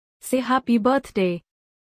say happy birthday.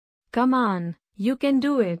 Come on, you can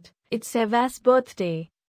do it. It's Eva's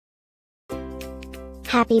birthday.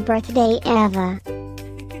 Happy birthday, Eva.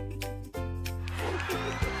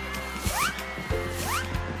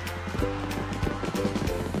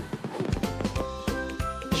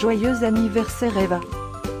 Joyeux anniversaire, Eva.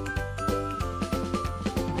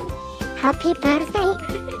 Happy birthday,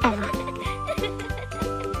 Eva.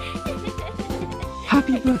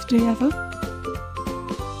 Happy birthday, Eva.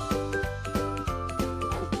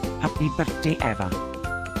 Happy birthday, Eva.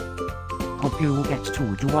 Hope you get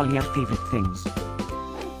to do all your favorite things.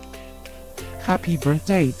 Happy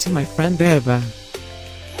birthday to my friend Eva.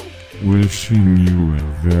 Wishing you a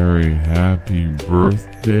very happy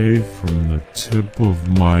birthday from the tip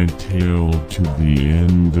of my tail to the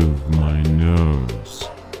end of my nose.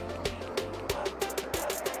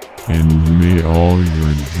 And may all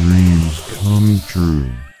your dreams come true.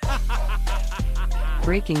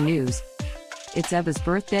 Breaking news. It's Eva's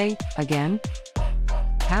birthday, again?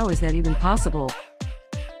 How is that even possible?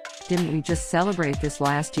 Didn't we just celebrate this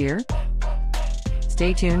last year?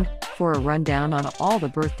 Stay tuned for a rundown on all the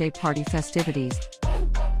birthday party festivities.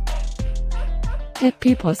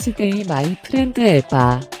 Happy birthday, my friend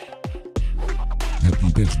Eva.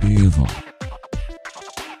 Happy birthday, Eva.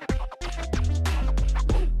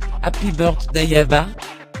 Happy birthday, Eva.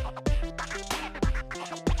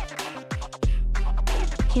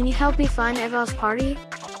 Can you help me find Eva's party?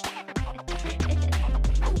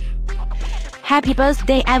 Happy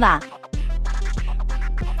birthday, Eva.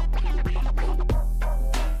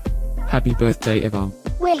 Happy birthday, Eva.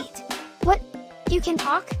 Wait, what? You can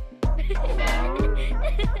talk?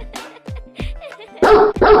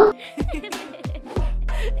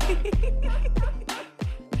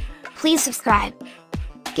 Please subscribe,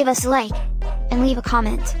 give us a like, and leave a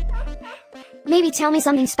comment. Maybe tell me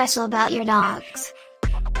something special about your dogs.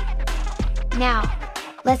 Now,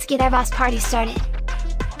 let's get Eva's party started.